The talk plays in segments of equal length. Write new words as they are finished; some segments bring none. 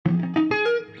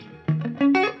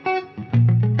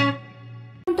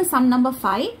sum number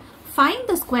 5. Find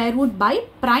the square root by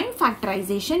prime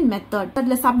factorization method.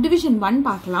 So, subdivision 1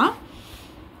 பார்க்கலாம்.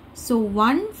 So,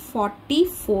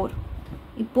 144.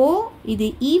 இப்போ இது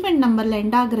even numberல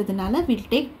end ஆகிறதுனால we'll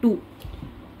take 2.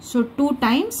 So, 2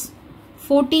 times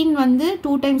 14 வந்து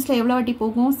 2 timesல எவ்வளவு வாட்டி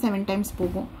போகும்? 7 times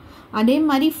போகும். அதே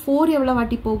மாதிரி 4 எவ்வளவு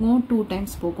வாட்டி போகும்? 2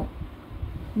 times போகும்.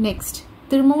 Next,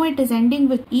 திரும்பவும் it is ending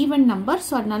with even number.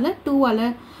 So, அதனால 2 ஆல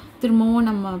திரும்பவும்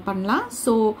நம்ம பண்ணலாம்.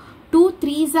 So, 2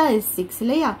 3s is 6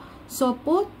 இல்லையா? So,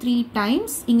 அப்போ 3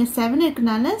 times, இங்க 7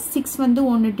 இருக்குனால 6 வந்து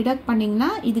 1 deduct பண்ணிங்கனா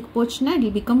இதுக்கு போச்சுனா it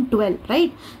will become 12,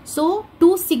 right? So,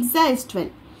 2 6s is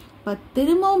 12. But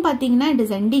திரும்பவும் பார்த்தீங்கன்னா it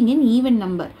is ending in even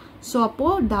number. So, அப்போ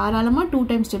தாராளமா 2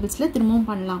 times tablesல திரும்பவும்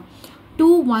பண்ணலாம். 2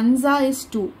 1s is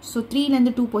 2. So, 3ல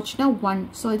இருந்து 2 போச்சுனா 1.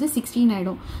 So, இது 16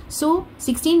 ஆயிடும். So,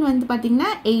 16 வந்து பார்த்தீங்கன்னா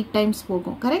 8 times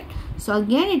போகும், correct? So,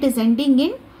 again it is ending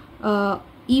in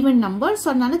even number. So,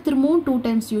 அதனால திரும்பவும் 2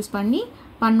 times யூஸ் பண்ணி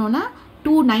பண்ணோம்னா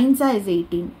 2 9s is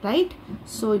 18, right?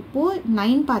 So, இப்போ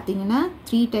 9 பார்த்தீங்கன்னா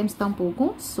 3 times தான்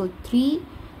போகும். So,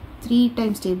 3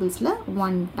 times tablesல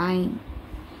 1 time.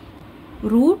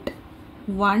 Root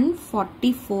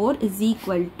 144 is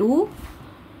equal to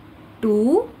 2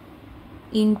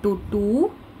 into 2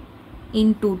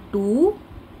 into 2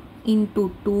 into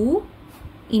 2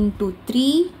 into 3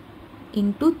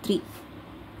 into 3.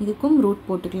 இதுக்கும் root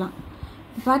போட்டுக்கலாம்.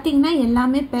 பார்த்தீங்கன்னா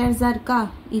எல்லாமே pairs இருக்கா?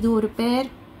 இது ஒரு pair,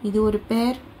 இது ஒரு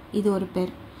pair, இது ஒரு pair.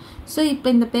 So, இப்போ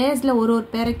இந்த pairsல ஒரு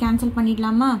pair cancel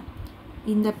பண்ணிடலாமா?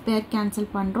 இந்த pair cancel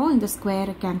பண்றோம், இந்த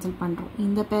square cancel பண்றோம்.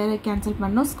 இந்த pair cancel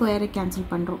பண்றோம், square cancel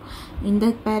பண்றோம். இந்த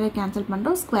pair cancel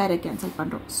பண்றோம், square cancel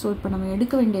பண்றோம். So, இப்போ நம்ம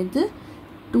எடுக்க வேண்டியது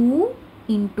 2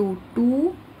 into 2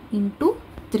 into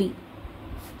 3.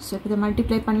 So, இப்போ இதை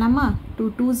multiply பண்ணலாமா? 2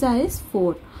 2s is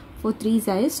 4. 4 3s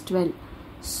is 12.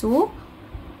 So,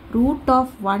 root of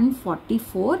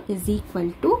 144 is equal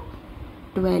to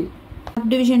 12.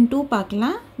 Subdivision 2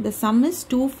 பார்க்கலாம். The sum is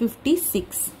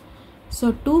 256. So,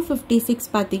 256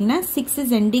 பார்த்தீங்கன்னா 6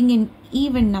 is ending in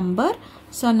even number.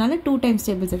 So, அதனால 2 times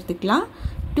tables எடுத்துக்கலாம்.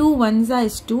 2 1s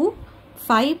is 2.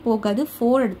 5 போகாது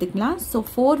 4 எடுத்துக்கலாம். So,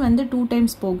 4 வந்து 2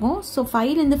 times போகும். So,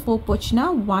 5ல இருந்து 4 போச்சுனா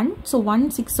 1. So, 1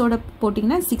 6 ஓட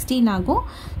போட்டிங்கன்னா 16 ஆகும்.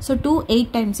 So, 2 8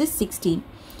 times is 16.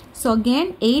 So, again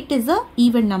 8 is a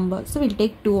even number. So, we'll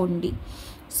take 2 only.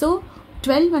 So,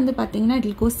 12 வந்து பார்த்தீங்கன்னா it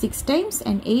will go 6 times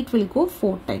and 8 will go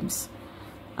 4 times.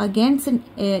 Again it's an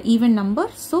even number.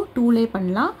 So, 2லே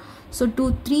பண்ணலாம். So, 2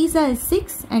 3s is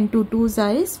 6 and 2 2s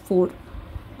is 4.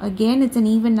 Again it's an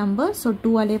even number. So,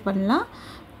 2 ஆலே பண்ணலாம்.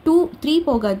 2 3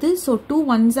 போகாது. So, 2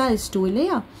 1s is 2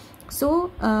 இல்லையா? So,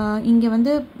 இங்க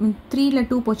வந்து 3ல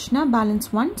 2 போச்சுனா balance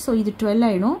 1. So, இது 12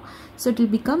 ஆயிடும். So, it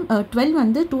will become 12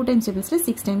 வந்து 2 times tablesல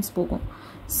 6 times போகும்.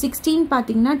 16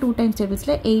 பார்த்தீங்கன்னா 2 times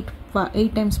tablesல 8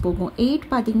 times போகும். 8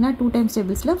 பார்த்தீங்கன்னா 2 times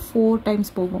tablesல 4 times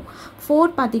போகும். 4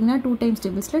 பார்த்தீங்கன்னா 2 times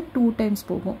tablesல 2 times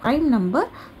போகும். Prime number.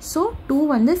 So, 2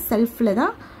 வந்து selfல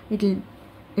தான்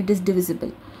it is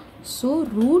divisible. So,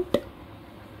 root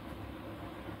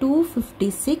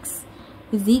 256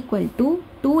 is equal to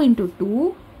 2 into 2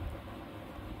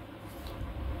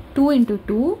 2 into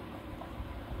 2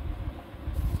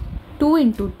 2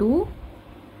 into 2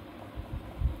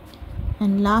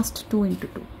 and last 2 into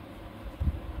 2.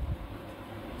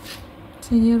 So,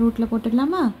 இது ரூட்ல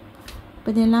போட்டுடலாமா? இப்போ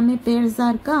இது எல்லாமே பேர்ஸா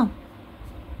இருக்கா?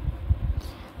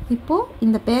 இப்போ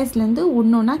இந்த பேர்ஸ்ல இருந்து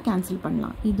ஒண்ணொண்ணா கேன்சல்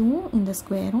பண்ணலாம். இதுவும் இந்த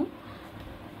ஸ்கொயரும்.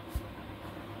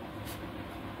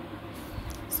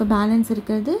 So, balance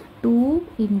இருக்கிறது 2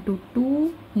 into 2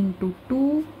 into 2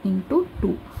 into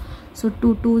 2. So,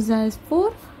 2 2s is 4,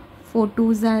 4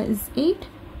 2s is 8,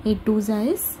 8 2s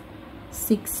is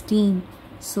 16.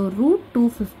 So, root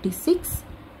 256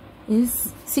 is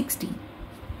 16.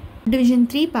 Division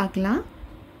 3 பார்க்கலாம்.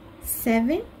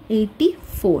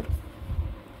 784.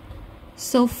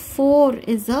 So, 4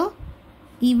 is a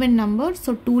even number.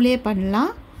 So, 2லே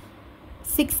பண்ணலாம்.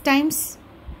 6 times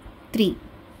 3.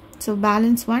 So,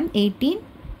 balance 1 18,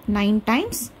 9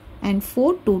 times and 4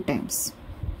 2 times.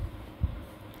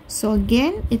 So,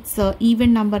 again it's a even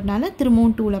number நால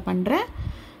திரும்பவும் 2ல பண்றேன்.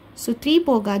 So, 3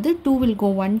 போகாது 2 will go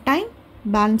 1 time.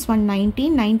 Balance 1 19,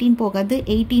 19 போகாது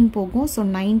 18 போகும். So,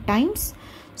 9 times.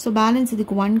 So, balance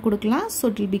இதுக்கு 1 கொடுக்கலாம். So,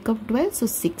 it will become 12. So,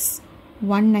 6.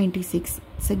 196.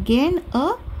 It's again a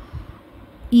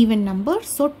even number.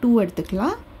 So, 2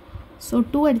 எடுத்துக்கலாம். So,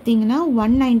 2 எடுத்தீங்கன்னா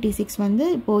 196 வந்து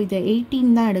இப்போ இதை 18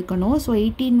 தான் எடுக்கணும். So,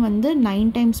 18 வந்து 9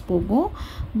 times போகும்.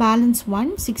 Balance 1,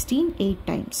 16, 8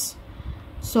 times.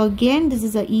 So, again this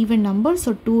is a even number.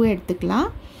 So, 2 எடுத்துக்கலாம்.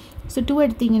 So, 2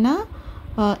 எடுத்தீங்கன்னா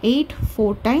 8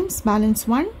 4 times. Balance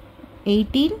 1,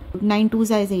 18, 9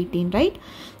 2s is 18, right?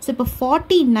 So, இப்போ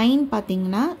 49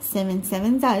 பார்த்தீங்கன்னா 7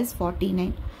 7s is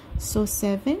 49. So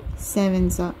 7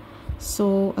 sevens are. So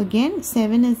again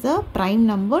 7 is a prime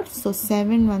number. So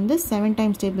 7 வந்து 7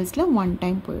 times tablesல 1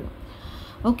 time போயிடும்.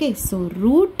 Okay, so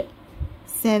root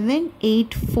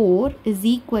 784 is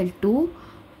equal to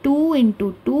 2 into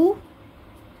 2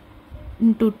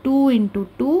 into 2 into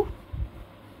 2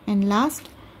 and last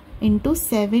into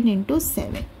 7 into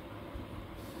 7.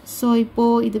 So இப்போ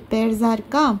இது pairs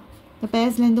இருக்கா? இந்த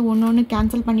pairsல இருந்து ஒண்ணு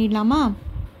cancel பண்ணிடலாமா?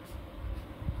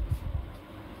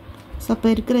 So அப்போ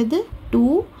இருக்கிறது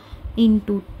 2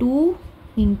 into 2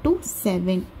 into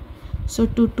 7. So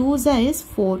 2 2s is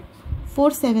 4.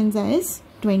 4 7s is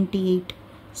 28.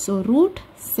 So root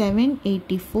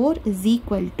 784 is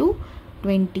equal to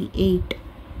 28.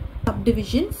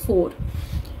 Subdivision 4.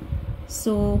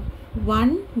 So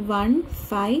 1 1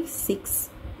 5 6.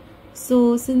 So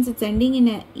since it's ending in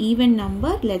an even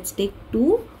number, let's take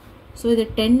 2. So இது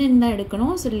 10 in தான்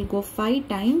எடுக்கணும். So it will go 5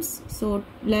 times. So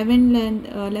 11 and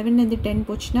 10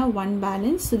 போச்சுனா 1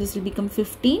 balance. So this will become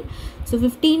 15. So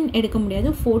 15 எடுக்க முடியாது.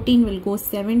 14 will go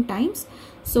 7 times.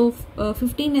 So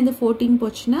 15 and 14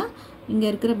 போச்சுனா இங்க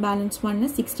இருக்கிற balance 1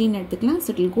 16 எடுத்துக்கலாம். So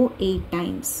it will go 8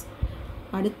 times.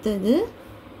 அடுத்தது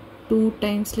 2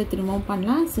 timesல திரும்பவும்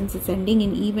பண்ணலாம் since it's ending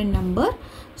in even number.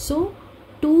 So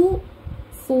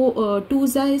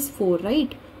 2's is 4,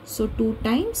 right? So 2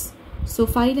 times. So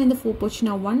 5 and 4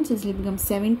 pochna 1, so this will become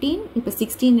 17. Ipa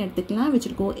 16 eduthukalam, which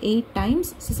will go 8 times.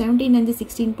 So 17 and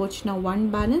 16 pochna 1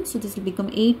 balance, so this will become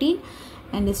 18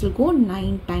 and this will go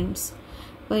 9 times.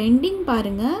 Ipa ending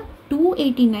parunga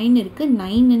 289 irukku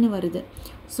 9 nu varudhu.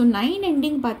 So 9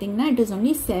 ending pathina it is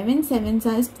only 7 7s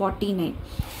is 49.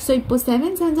 So ipo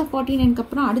 7 7s are 49 ku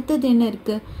appuram aduthathu enna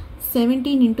irukku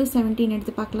 17 into 17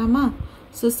 eduthu paakalama.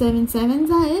 So 7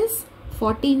 7s is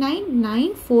 49,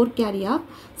 9, 4 carry up,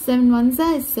 7 1s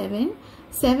is 7,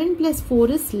 7 plus 4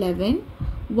 is 11,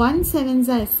 1 7s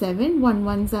is 7, 1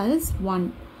 1s is 1.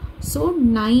 So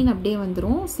 9 abde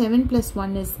vandrum, 7 plus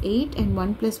 1 is 8 and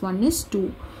 1 plus 1 is 2.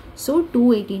 So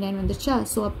 289 vanducha.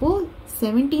 So appo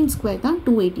 17 square than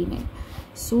 289.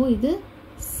 So idu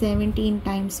 17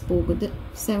 times pogudhu.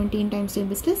 17 times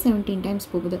tablesல 17 times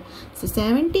pogudhu. So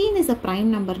 17 is a prime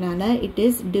number nala it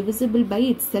is divisible by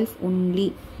itself only.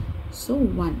 So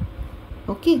 1.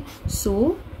 Okay, so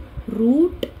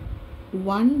root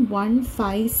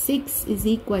 1156 is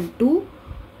equal to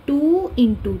 2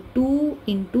 into 2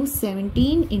 into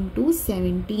 17 into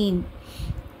 17.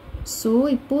 So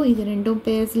இப்போ இது ரெண்டும்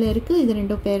pairsல இருக்கு, இது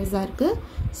ரெண்டும் pairs இருக்கு.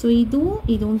 So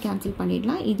இதுவும் cancel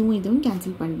பண்ணிடலாம், இதுவும்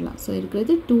cancel பண்ணிடலாம். So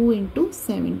இருக்கிறது 2 into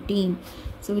 17.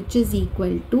 So which is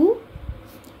equal to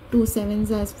 2 7s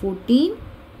as 14,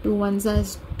 2 1s as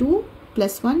 2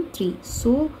 plus 1 3.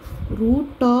 So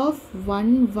root of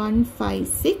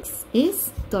 1156 is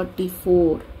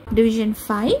 34. Division 5.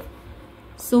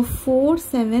 So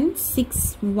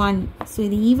 4761. So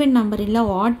இது even number illa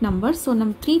odd number. So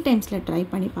நம்ம 3 timesல try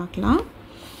பண்ணி பார்க்கலாம்.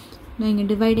 நான் இங்க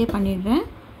divide பண்ணிடுறேன்.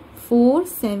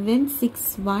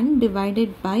 4761 divided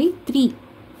by 3.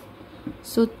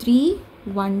 So 3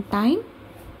 one time.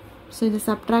 So இது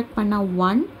subtract பண்ணா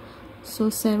 1. So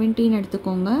 17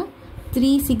 எடுத்துக்கோங்க.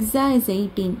 3 6 is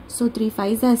 18. So 3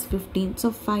 5 is 15. So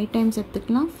 5 times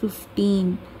எடுத்துக்கலாம் 15.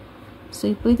 So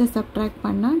இப்போ இதை subtract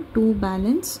பண்ணா 2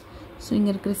 balance. So இங்க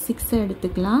இருக்கிற 6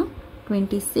 எடுத்துக்கலாம்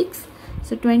 26.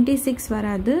 So 26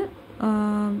 வராது.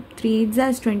 3 8s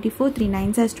is 24. 3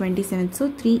 9s is 27. So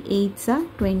 3 8s are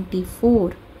 24.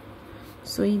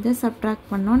 So இதை subtract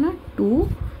பண்ணோன்னா 2.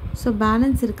 So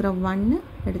balance இருக்கிற 1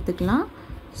 எடுத்துக்கலாம்.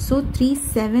 So 3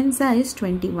 7s is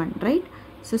 21, right?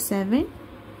 So 7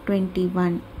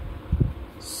 21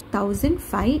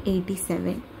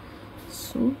 1587.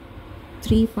 So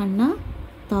 3 பண்ணா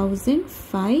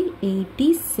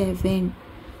 1587.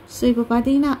 So இப்போ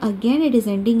பாத்தீங்கன்னா again it is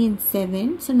ending in 7.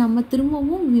 So நம்ம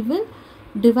திரும்பவும் we will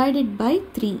divide it by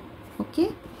 3. Okay.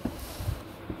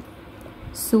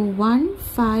 So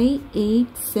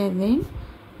 1587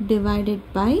 divided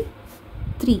by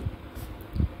 3.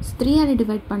 So 3 ஆல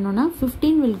divide பண்ணோம்னா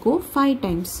 15 will go 5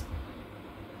 times.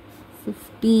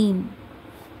 15.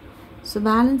 So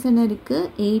balance என்ன இருக்கு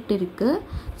 8 இருக்கு.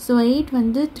 So 8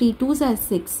 வந்து 3 2s are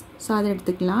 6. So அதை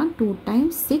எடுத்துக்கலாம் 2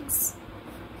 times 6.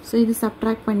 So இது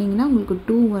subtract பண்ணீங்கன்னா உங்களுக்கு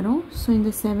 2 வரும். So இந்த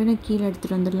 7 கீழே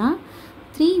எடுத்துட்டு வந்துடலாம்.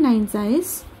 3 9s is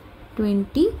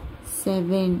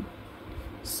 27.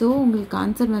 So உங்களுக்கு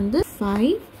ஆன்சர் வந்து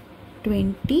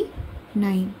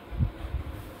 529.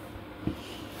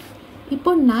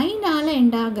 இப்போ 9 ஆல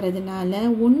எண்ட் ஆகிறதுனால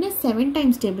ஒன்று 7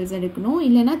 times tables எடுக்கணும்,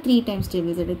 இல்லைனா 3 times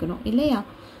tables எடுக்கணும் இல்லையா?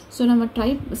 ஸோ நம்ம ட்ரை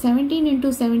 17 into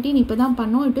 17 இப்போ தான்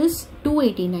பண்ணோம். இட் இஸ்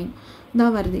 289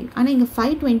 தான் வருது. ஆனால் இங்கே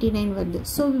 529 வருது.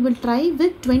 So we will try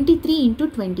with 23 into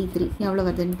 23 எவ்வளோ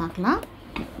வருதுன்னு பார்க்கலாம்.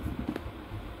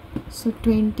 So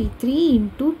 23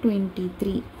 into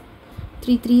 23.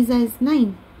 3 3s is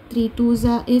 9. 3 2s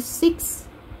is 6.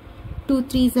 2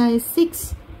 3s is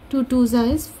 6. 2 2s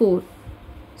is 4.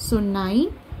 So 9.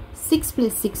 6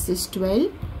 plus 6 is 12.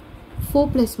 4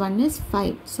 plus 1 is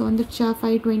 5. So on the chart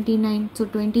 529. So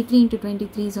 23 into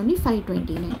 23 is only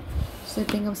 529. So I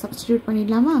think I'll substitute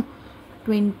panidlama.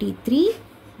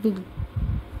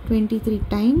 23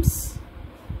 times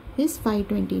is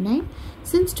 529.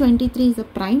 Since 23 is a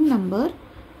prime number,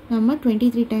 நம்ம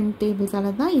 23 time tables ஆல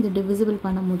தான் இது divisible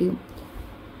பண்ண முடியும்.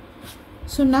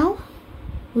 So now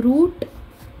root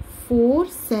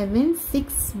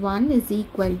 4761 is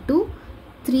equal to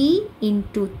 3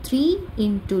 into 3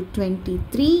 into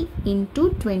 23 into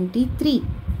 23.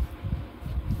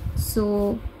 So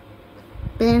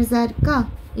pairs இருக்கா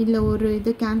இல்ல ஒரு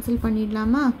இது cancel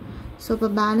பண்ணிடலாமா? So இப்போ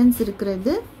balance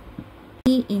இருக்கிறது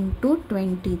 3 into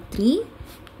 23,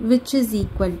 which is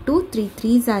equal to 3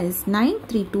 3s is 9,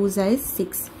 3 2s is 6.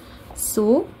 So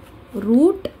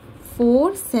root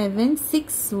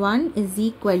 4761 is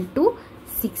equal to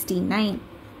 69.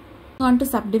 On to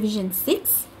subdivision 6.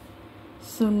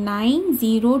 So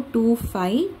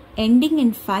 9025 ending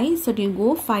in 5, so it will go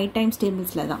 5 times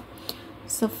tables la dhaan.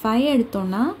 So 5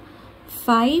 edutona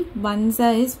 5 1s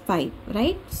is 5,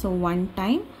 right? So 1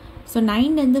 time. So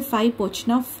 9 and the 5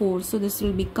 pochna 4. So this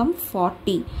will become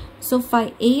 40. So 5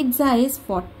 8s is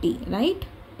 40, right?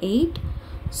 8.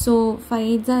 So 5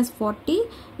 8s is 40.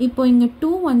 இப்போ இங்க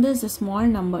 2 வந்து is a small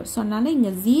number. So அதனால இங்க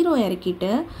 0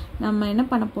 இறக்கிட்டு நம்ம என்ன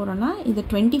பண்ண போறோம்னா இது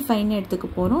 25 ன்னு எடுத்துக்க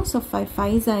போறோம். So 5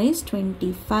 5s is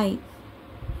 25.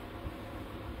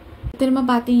 திரும்ப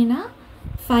பாத்தீங்கன்னா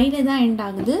 5 ல தான் end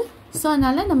ஆகுது. So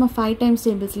அதனால நம்ம 5 times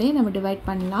tablesலயே நம்ம divide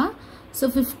பண்ணலாம். So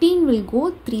 15 will go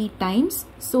 3 times.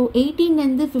 So 18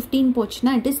 and the 15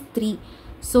 pochna it is 3.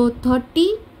 So 30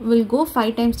 will go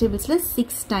 5 times tables la 6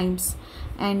 times.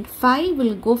 And 5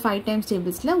 will go 5 times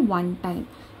tables la 1 time.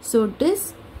 So it is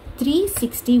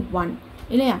 361.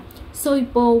 இல்லையா? So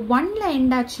இப்போ 1 ல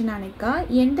end ஆச்சு நானேக்கா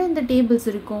எந்த tables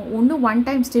இருக்கும்? ஒன்னு 1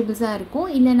 times tables இருக்கும்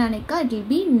இல்ல நானேக்கா it will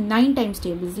be 9 times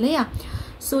tables இல்லையா?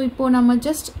 So இப்போ நம்ம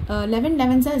just 11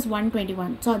 11s is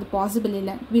 121. So அது possible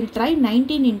இல்ல. We'll try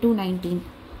 19 into 19.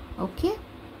 Okay?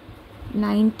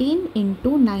 19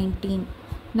 into 19.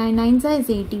 9 9s is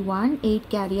 81. 8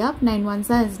 carry up. 9 1s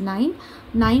is 9.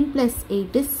 9 plus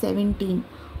 8 is 17.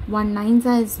 1 9s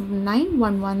is 9.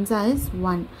 1 1s is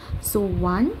 1. So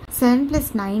 1. 7 plus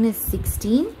 9 is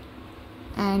 16.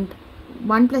 And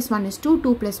 1 plus 1 is 2.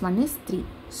 2 plus 1 is 3.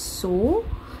 So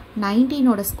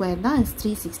 19 oda square da is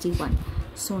 361.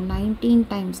 So 19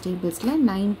 times tables la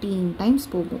 19 times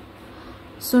pogum.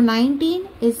 So 19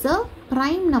 is a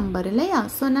prime number இல்லையா?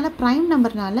 So அதனால prime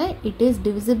number நால it is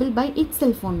divisible by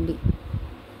itself only.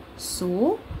 So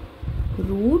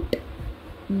root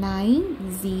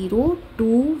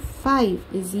 9025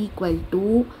 is equal to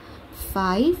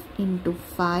 5 into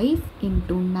 5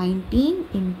 into 19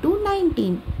 into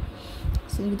 19.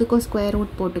 So இதுக்கு square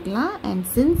root போட்டுக்கலாம். And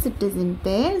since it is in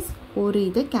pairs ஒரு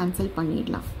இதை cancel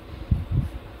பண்ணிடலாம்.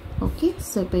 Okay,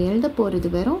 so இப்போ எழுத போறது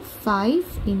வெறும் 5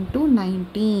 into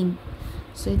 19.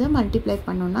 So இதை multiply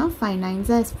பண்ணோம்னா 5 9s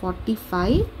is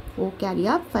 45. 4 carry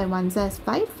up. 5 1s is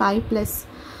 5. 5 plus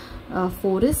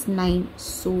 4 is 9.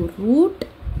 So root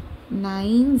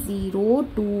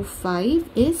 9025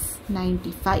 is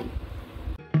 95.